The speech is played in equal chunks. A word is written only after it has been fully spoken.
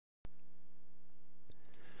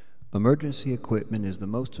Emergency equipment is the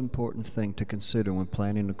most important thing to consider when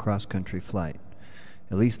planning a cross-country flight.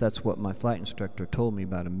 At least that's what my flight instructor told me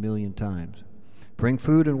about 1,000,000 times. Bring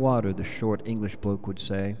food and water, the short English bloke would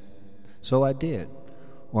say. So I did.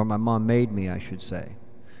 Or my mom made me, I should say.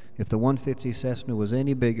 If the 150 Cessna was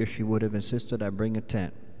any bigger, she would have insisted I bring a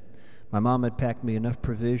tent. My mom had packed me enough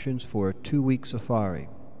provisions for a 2-week safari.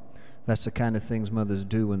 That's the kind of things mothers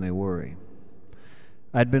do when they worry.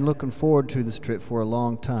 I'd been looking forward to this trip for a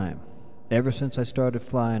long time. Ever since I started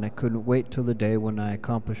flying, I couldn't wait till the day when I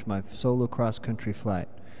accomplished my solo cross-country flight.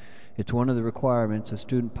 It's one of the requirements a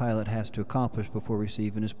student pilot has to accomplish before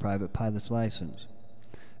receiving his private pilot's license.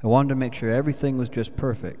 I wanted to make sure everything was just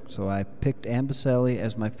perfect, so I picked Amboseli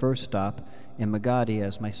as my first stop and Magadi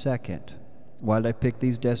as my second. Why did I pick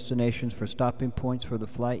these destinations for stopping points for the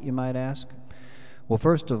flight, you might ask? Well,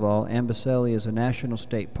 first of all, Amboseli is a national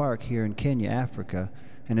state park here in Kenya, Africa,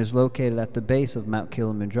 and is located at the base of Mount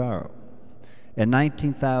Kilimanjaro. At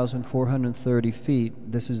 19,430 feet,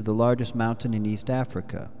 this is the largest mountain in East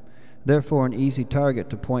Africa, therefore an easy target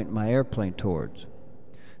to point my airplane towards.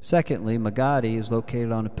 Secondly, Magadi is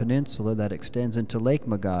located on a peninsula that extends into Lake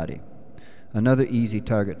Magadi, another easy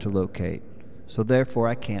target to locate, so therefore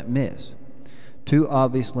I can't miss. Two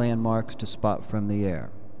obvious landmarks to spot from the air.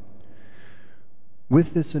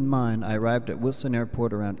 With this in mind, I arrived at Wilson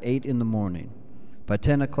Airport around 8 in the morning. By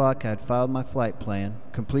 10 o'clock, I had filed my flight plan,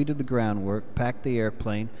 completed the groundwork, packed the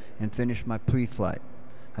airplane, and finished my pre-flight.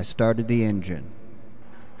 I started the engine.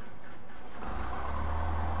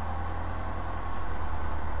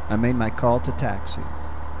 I made my call to taxi.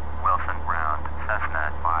 Wilson ground,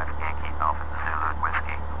 Cessna 5 Yankee Alpha Zulu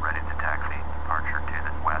Whiskey, ready to taxi, departure to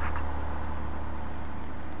the west.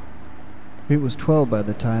 It was 12 by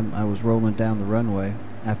the time I was rolling down the runway,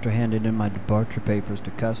 after handing in my departure papers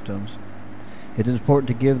to customs. It is important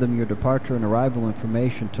to give them your departure and arrival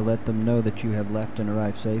information to let them know that you have left and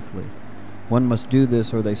arrived safely. One must do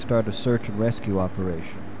this or they start a search and rescue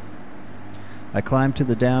operation. I climbed to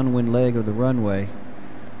the downwind leg of the runway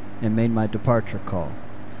and made my departure call.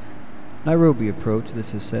 Nairobi approach,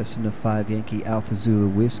 this is Cessna 5 Yankee Alpha Zulu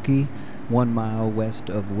Whiskey, 1 mile west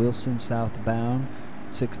of Wilson southbound,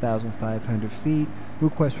 6,500 feet.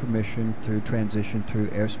 Request permission through transition through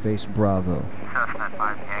airspace Bravo. Cessna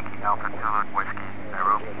 5 Yankee Alpha Zulu Whiskey,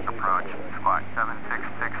 Nairobi approach, squawk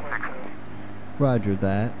 7666. Roger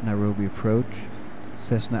that, Nairobi approach.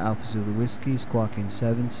 Cessna Alpha Zulu Whiskey, squawking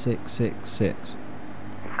 7666.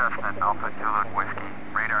 Cessna Alpha Zulu Whiskey,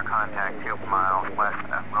 radar contact 2 miles west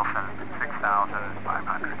at Wilson,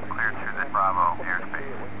 6,500, cleared through the Bravo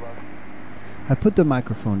airspace. I put the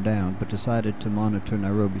microphone down, but decided to monitor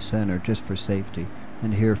Nairobi Center just for safety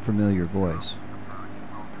and hear a familiar voice.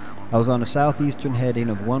 I was on a southeastern heading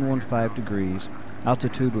of 115 degrees,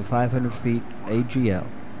 altitude of 500 feet AGL.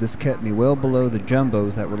 This kept me well below the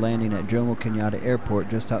jumbos that were landing at Jomo Kenyatta Airport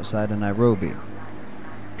just outside of Nairobi.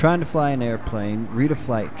 Trying to fly an airplane, read a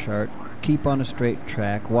flight chart, keep on a straight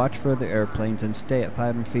track, watch for other airplanes, and stay at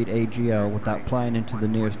 500 feet AGL without flying into the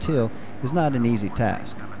nearest hill is not an easy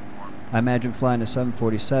task. I imagine flying a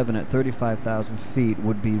 747 at 35,000 feet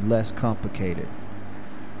would be less complicated.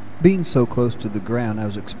 Being so close to the ground, I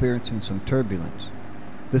was experiencing some turbulence.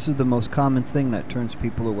 This is the most common thing that turns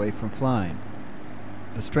people away from flying.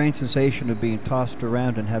 The strange sensation of being tossed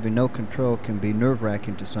around and having no control can be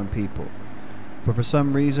nerve-wracking to some people, but for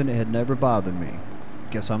some reason it had never bothered me.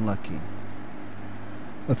 Guess I'm lucky.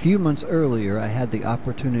 A few months earlier, I had the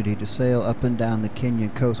opportunity to sail up and down the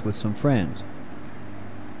Kenyan coast with some friends.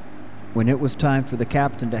 When it was time for the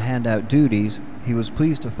captain to hand out duties, he was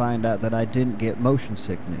pleased to find out that I didn't get motion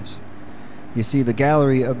sickness. You see, the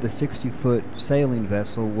gallery of the 60-foot sailing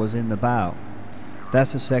vessel was in the bow.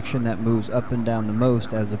 That's the section that moves up and down the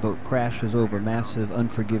most as the boat crashes over massive,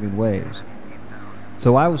 unforgiving waves.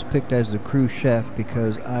 So I was picked as the crew chef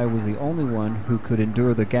because I was the only one who could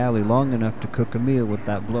endure the galley long enough to cook a meal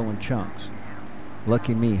without blowing chunks.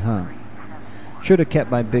 Lucky me, huh? Should have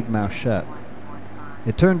kept my big mouth shut.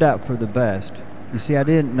 It turned out for the best. You see, I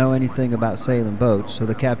didn't know anything about sailing boats, so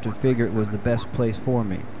the captain figured it was the best place for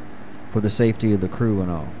me, for the safety of the crew and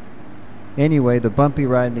all. Anyway, the bumpy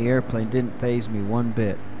ride in the airplane didn't faze me one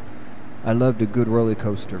bit. I loved a good roller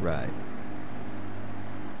coaster ride.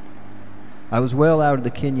 I was well out of the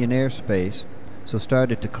Kenyan airspace, so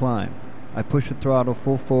started to climb. I pushed the throttle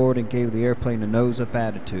full forward and gave the airplane a nose-up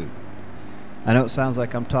attitude. I know it sounds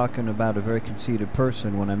like I'm talking about a very conceited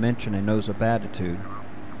person when I mention a nose-up attitude.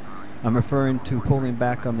 I'm referring to pulling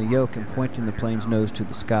back on the yoke and pointing the plane's nose to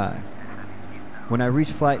the sky. When I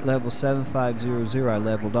reached flight level 7500, I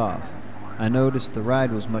leveled off. I noticed the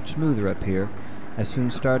ride was much smoother up here. I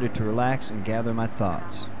soon started to relax and gather my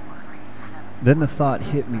thoughts. Then the thought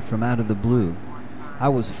hit me from out of the blue. I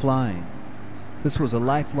was flying. This was a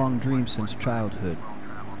lifelong dream since childhood.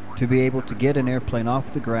 To be able to get an airplane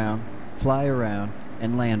off the ground, fly around,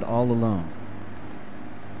 and land all alone.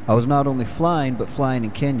 I was not only flying, but flying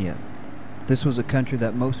in Kenya. This was a country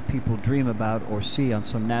that most people dream about or see on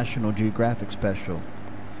some National Geographic special.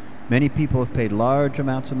 Many people have paid large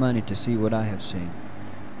amounts of money to see what I have seen.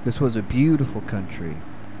 This was a beautiful country.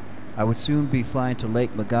 I would soon be flying to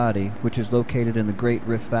Lake Magadi, which is located in the Great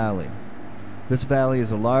Rift Valley. This valley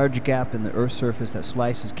is a large gap in the Earth's surface that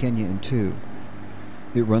slices Kenya in two.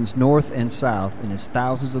 It runs north and south and is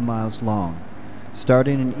thousands of miles long,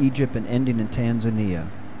 starting in Egypt and ending in Tanzania.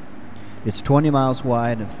 It's 20 miles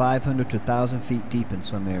wide and 500 to 1,000 feet deep in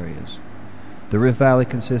some areas. The Rift Valley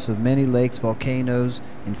consists of many lakes, volcanoes,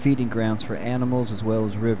 and feeding grounds for animals as well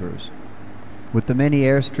as rivers. With the many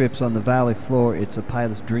airstrips on the valley floor, it's a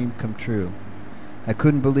pilot's dream come true. I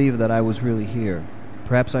couldn't believe that I was really here.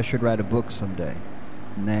 Perhaps I should write a book someday.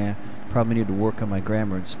 Nah, probably need to work on my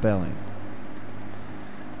grammar and spelling.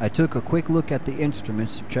 I took a quick look at the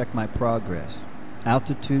instruments to check my progress.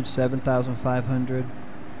 Altitude 7,500,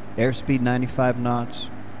 airspeed 95 knots,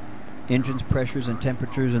 engines pressures and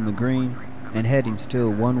temperatures in the green, and heading still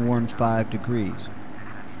 115 degrees.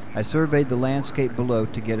 I surveyed the landscape below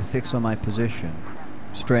to get a fix on my position.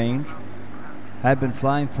 Strange. I had been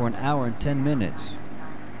flying for an hour and 10 minutes.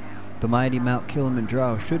 The mighty Mount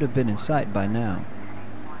Kilimanjaro should have been in sight by now.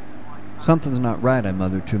 Something's not right, I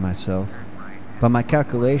muttered to myself. By my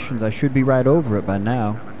calculations, I should be right over it by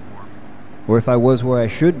now. Or if I was where I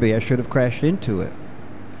should be, I should have crashed into it.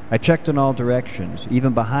 I checked in all directions,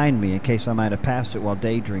 even behind me in case I might have passed it while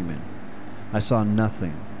daydreaming. I saw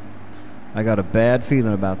nothing. I got a bad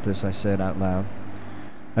feeling about this, I said out loud.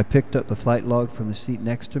 I picked up the flight log from the seat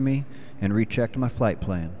next to me and rechecked my flight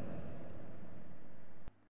plan.